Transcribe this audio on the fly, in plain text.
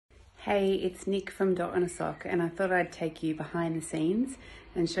Hey, it's Nick from Dotonasock, and I thought I'd take you behind the scenes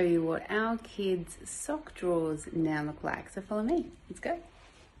and show you what our kids' sock drawers now look like. So follow me, let's go.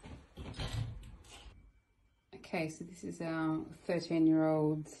 Okay, so this is our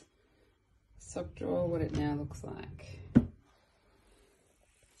 13-year-old's sock drawer, what it now looks like.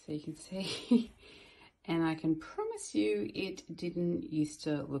 So you can see, and I can promise you it didn't used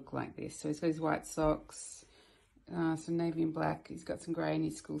to look like this. So he's got his white socks, some navy and black. He's got some grey in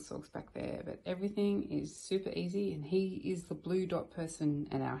his school socks back there, but everything is super easy, and he is the blue dot person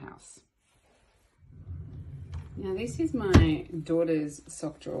at our house. Now this is my daughter's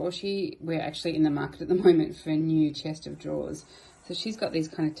sock drawer. We're actually in the market at the moment for a new chest of drawers. So she's got these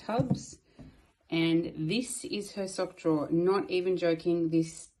kind of tubs, and this is her sock drawer. Not even joking,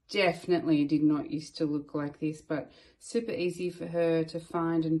 this definitely did not used to look like this, but super easy for her to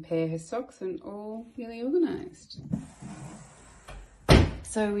find and pair her socks, and all really organized.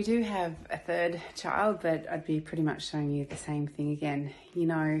 So we do have a third child, but I'd be pretty much showing you the same thing again. You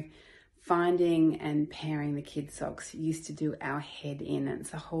know, finding and pairing the kids' socks used to do our head in, and it's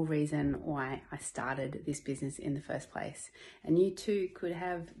the whole reason why I started this business in the first place. And you too could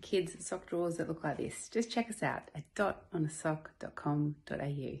have kids' sock drawers that look like this. Just check us out at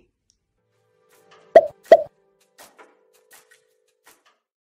dotonasock.com.au.